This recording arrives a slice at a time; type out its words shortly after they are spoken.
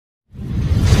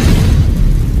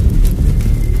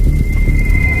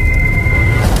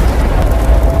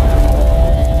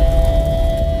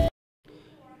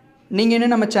நீங்கள்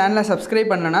இன்னும் நம்ம சேனலை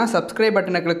சப்ஸ்கிரைப் பண்ணலனா சப்ஸ்கிரைப்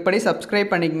பட்டனை கிளிக் பண்ணி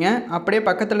சப்ஸ்கிரைப் பண்ணிக்கங்க. அப்படியே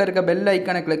பக்கத்தில் இருக்க பெல்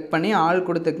ஐக்கானை கிளிக் பண்ணி ஆல்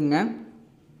கொடுத்துக்குங்க.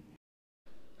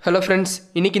 ஹலோ ஃப்ரெண்ட்ஸ்,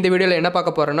 இன்றைக்கி இந்த வீடியோவில் என்ன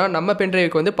பார்க்க போகிறோன்னா, நம்ம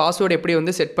பென்ட்ரைவுக்கு வந்து பாஸ்வேர்டு எப்படி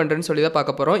வந்து செட் பண்ணுறேன்னு சொல்லி தான்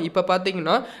பார்க்க போகிறோம். இப்போ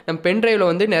பார்த்தீங்கன்னா நம்ம பென்ட்ரைவில்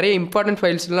வந்து நிறைய இம்பார்ட்டன்ட்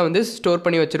ஃபைல்ஸ்லாம் வந்து ஸ்டோர்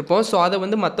பண்ணி வச்சுருப்போம். ஸோ அதை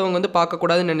வந்து மற்றவங்க வந்து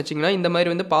பார்க்கக்கூடாதுன்னு நினச்சிங்கன்னா இந்த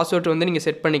மாதிரி வந்து பாஸ்வேர்டு வந்து நீங்கள்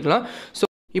செட் பண்ணிக்கலாம். ஸோ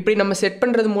இப்படி நம்ம செட்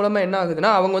பண்ணுறது மூலமாக என்ன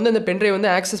ஆகுதுன்னா, அவங்க வந்து அந்த பென்ட்ரைவ்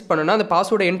வந்து ஆக்சஸ் பண்ணணும்னா அந்த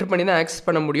பாஸ்வேர்டை என்ட்ரு பண்ணி தான் ஆக்சஸ்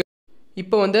பண்ண முடியும்.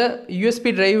 இப்போ வந்து யூஎஸ்பி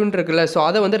டிரைவ்னு இருக்குல்ல, ஸோ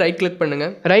அதை வந்து ரைட் கிளிக் பண்ணுங்கள்.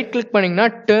 ரைட் கிளிக் பண்ணிங்கன்னா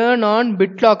டர்ன் ஆன்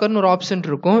பிட் லாக்கர்னு ஒரு ஆப்ஷன்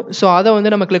இருக்கும். ஸோ அதை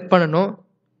வந்து நம்ம கிளிக் பண்ணணும்.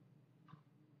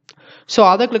 ஸோ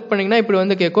அதை கிளிக் பண்ணிங்கன்னா இப்படி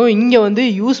வந்து கேட்கும். இங்கே வந்து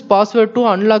யூஸ் பாஸ்வேர்ட் டு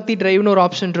அன்லாக் தி டிரைவ்னு ஒரு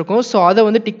ஆப்ஷன் இருக்கும். ஸோ அதை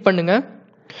வந்து டிக் பண்ணுங்கள்.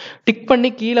 டிக்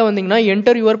பண்ணி கீழே வந்தீங்கன்னா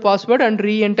enter your password and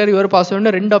re enter your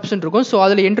பாஸ்வேர்டுன்னு 2 option இருக்கும். ஸோ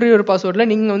அதில் என்டர் யுவர் பாஸ்வேர்டில்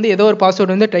நீங்கள் வந்து ஏதோ ஒரு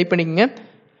பாஸ்வேர்டு வந்து டைப் பண்ணிக்கங்க.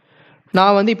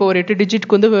 நான் வந்து இப்போ ஒரு 8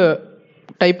 டிஜிட்க்கு வந்து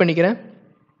டைப் பண்ணிக்கிறேன்.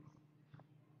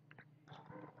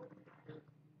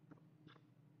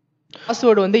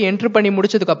 பாஸ்வேர்டு வந்து என்ட்ரு பண்ணி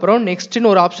முடிச்சதுக்கப்புறம் நெக்ஸ்ட்னு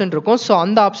ஒரு ஆப்ஷன் இருக்கும். ஸோ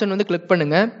அந்த ஆப்ஷன் வந்து கிளிக்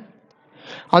பண்ணுங்கள்.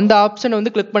 அந்த ஆப்ஷன்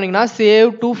வந்து கிளிக் பண்ணிங்கன்னா சேவ்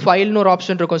டு ஃபைல்னு ஒரு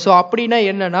ஆப்ஷன் இருக்கும். ஸோ அப்படின்னா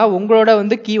என்னன்னா, உங்களோட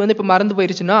வந்து கீ வந்து இப்போ மறந்து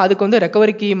போயிருச்சுன்னா அதுக்கு வந்து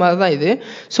ரெக்கவரி கீ மாதிரி தான் இது.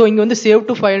 ஸோ இங்கே வந்து சேவ்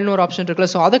டு ஃபைல்னு ஒரு ஆப்ஷன் இருக்குல்ல,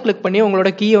 ஸோ அதை கிளிக் பண்ணி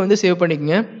உங்களோட கீயை வந்து சேவ்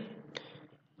பண்ணிக்கங்க.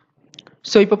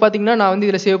 ஸோ இப்போ பார்த்தீங்கன்னா நான் வந்து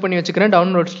இதில் சேவ் பண்ணி வச்சுக்கிறேன்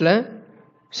டவுன்லோட்ஸில்.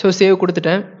 ஸோ சேவ்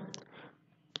கொடுத்துட்டேன்.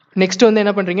 நெக்ஸ்ட் வந்து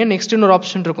என்ன பண்ணுறீங்க, நெக்ஸ்ட்னு ஒரு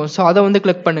ஆப்ஷன் இருக்கும். ஸோ அதை வந்து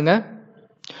கிளிக் பண்ணுங்கள்.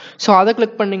 ஸோ அதை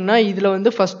கிளிக் பண்ணிங்கன்னா இதில் வந்து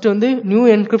ஃபஸ்ட்டு வந்து நியூ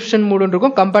என்கிரிப்ஷன் மோடுன்னு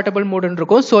இருக்கும், கம்பேட்டபிள் மோடுன்னு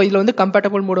இருக்கும். ஸோ இதில் வந்து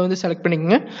கம்பேட்டபிள் மோடை வந்து செலக்ட்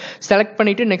பண்ணிக்கங்க. செலக்ட்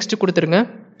பண்ணிவிட்டு நெக்ஸ்ட் கொடுத்துருங்க.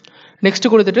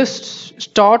 நெக்ஸ்ட் கொடுத்துட்டு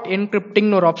ஸ்டார்ட்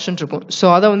என்கிரிப்டிங்னு ஒரு ஆப்ஷன் இருக்கும். ஸோ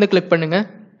அதை வந்து கிளிக் பண்ணுங்கள்.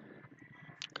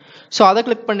 ஸோ அதை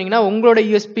கிளிக் பண்ணிங்கன்னா உங்களோட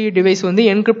யூஎஸ்பி டிவைஸ் வந்து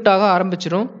என்கிரிப்ட் ஆக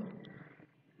ஆரம்பிச்சிடும்.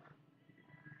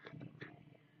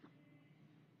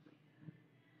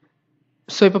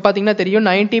 ஸோ இப்போ பார்த்தீங்கன்னா தெரியும்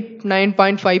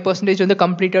 99.5% வந்து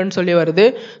கம்ப்ளீட்டட்னு சொல்லி வருது.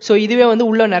 ஸோ இதுவே வந்து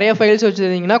உள்ள நிறைய ஃபைல்ஸ்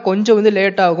வச்சுருந்தீங்கன்னா கொஞ்சம் வந்து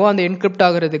லேட் ஆகும் அந்த என்கிரிப்ட்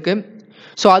ஆகிறதுக்கு.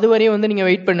 ஸோ அது வரையும் வந்து நீங்கள்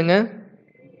வெயிட் பண்ணுங்கள்.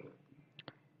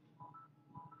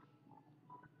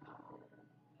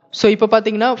 ஸோ இப்போ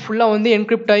பார்த்தீங்கன்னா ஃபுல்லாக வந்து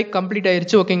என்கிரிப்ட் ஆகி கம்ப்ளீட்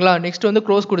ஆயிடுச்சு. ஓகேங்களா, நெக்ஸ்ட் வந்து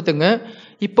க்ளோஸ் கொடுத்துங்க.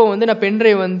 இப்போ வந்து நான்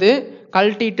பென்ட்ரைவ் வந்து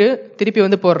கழட்டிட்டு திருப்பி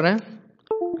வந்து போடுறேன்.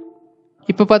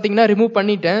 இப்போ பார்த்தீங்கன்னா ரிமூவ்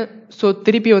பண்ணிட்டேன். ஸோ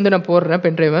திருப்பி வந்து நான் போடுறேன்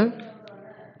பென்ட்ரைவை.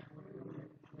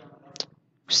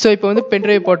 ஸோ இப்போ வந்து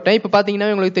பென்ட்ரைவ் போட்டேன். இப்போ பார்த்தீங்கன்னா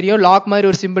உங்களுக்கு தெரியும் லாக் மாதிரி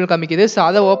ஒரு சிம்பிள் காமிக்குது. ஸோ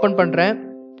அதை ஓப்பன் பண்ணுறேன்.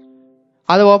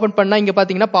 அதை ஓப்பன் பண்ணால் இங்கே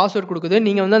பார்த்தீங்கன்னா பாஸ்வேர்ட் கொடுக்குது.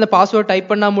 நீங்கள் வந்து அந்த பாஸ்வேர்ட் டைப்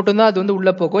பண்ணால் மட்டும்தான் அது வந்து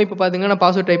உள்ளே போகும். இப்போ பார்த்தீங்கன்னா நான்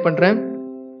பாஸ்வேர்ட் டைப் பண்ணுறேன்.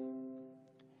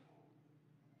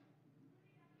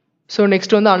 ஸோ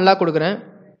நெக்ஸ்ட் வந்து அன்லாக் கொடுக்குறேன்.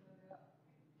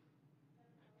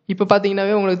 இப்போ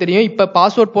பார்த்தீங்கன்னாவே உங்களுக்கு தெரியும், இப்போ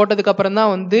பாஸ்வேர்ட் போட்டதுக்கப்புறம்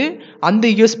தான் வந்து அந்த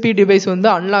யூஎஸ்பி டிவைஸ் வந்து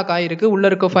அன்லாக் ஆகிருக்கு. உள்ளே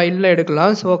இருக்க ஃபைலில்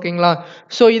எடுக்கலாம். ஸோ ஓகேங்களா,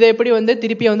 ஸோ இதை எப்படி வந்து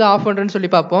திருப்பி வந்து ஆஃப் பண்ணுறேன்னு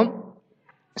சொல்லி பார்ப்போம்.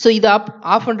 ஸோ இதை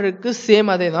ஆஃப் பண்ணுறதுக்கு சேம்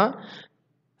அதே தான்.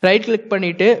 ரைட் கிளிக்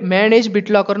பண்ணிவிட்டு மேனேஜ் பிட்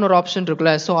லாக்கர்னு ஒரு ஆப்ஷன்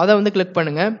இருக்குல்ல, ஸோ அதை வந்து கிளிக்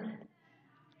பண்ணுங்கள்.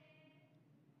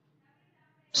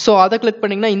 ஸோ அதை கிளிக்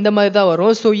பண்ணிங்கன்னா இந்த மாதிரி தான்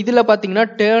வரும். ஸோ இதில் பார்த்தீங்கன்னா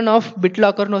டர்ன் ஆஃப் பிட்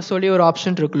லாக்கர்னு சொல்லி ஒரு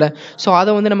ஆப்ஷன் இருக்குல்ல, ஸோ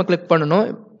அதை வந்து நம்ம கிளிக் பண்ணணும்.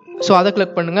 ஸோ அதை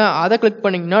கிளிக் பண்ணுங்கள். அதை கிளிக்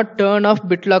பண்ணிங்கன்னா டர்ன் ஆஃப்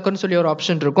பிட் லாக்கர்னு சொல்லி ஒரு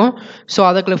ஆப்ஷன் இருக்கும். ஸோ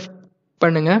அதை கிளிக்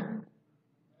பண்ணுங்கள்.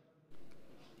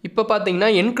 இப்போ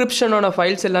பார்த்தீங்கன்னா என்கிரிப்ஷனோட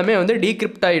ஃபைல்ஸ் எல்லாமே வந்து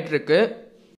டீக்ரிப்ட் ஆகிட்டு இருக்கு.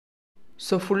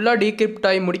 ஸோ ஃபுல்லாக டீக்ரிப்ட்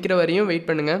ஆகி முடிக்கிற வரையும் வெயிட்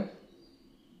பண்ணுங்கள்.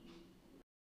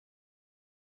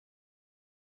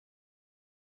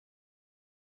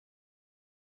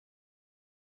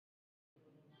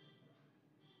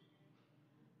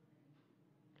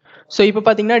 ஸோ இப்போ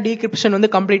பார்த்தீங்கன்னா டீக்ரிப்ஷன்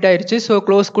வந்து கம்ப்ளீட் ஆயிடுச்சு. ஸோ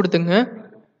க்ளோஸ் கொடுத்துங்க.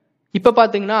 இப்போ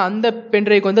பார்த்தீங்கன்னா அந்த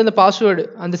பென்ட்ரைவ்க்கு வந்து அந்த பாஸ்வேர்டு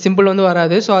அந்த சிம்பிள் வந்து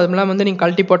வராது. ஸோ அதெல்லாம் வந்து நீங்கள்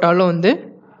கழட்டி போட்டாலும் வந்து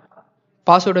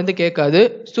பாஸ்வேர்டு வந்து கேட்காது.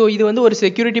 ஸோ இது வந்து ஒரு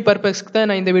செக்யூரிட்டி பர்பஸ்க்கு தான்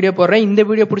நான் இந்த வீடியோ போடுறேன். இந்த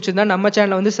வீடியோ பிடிச்சிருந்தா நம்ம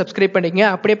சேனலை வந்து சப்ஸ்கிரைப் பண்ணிக்கங்க.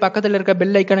 அப்படியே பக்கத்தில் இருக்க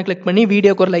பெல் ஐக்கானை கிளிக் பண்ணி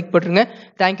வீடியோக்கு ஒரு லைக் போட்டுருங்க.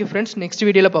 தேங்க்யூ ஃப்ரெண்ட்ஸ், நெக்ஸ்ட்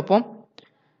வீடியோவில் பார்ப்போம்.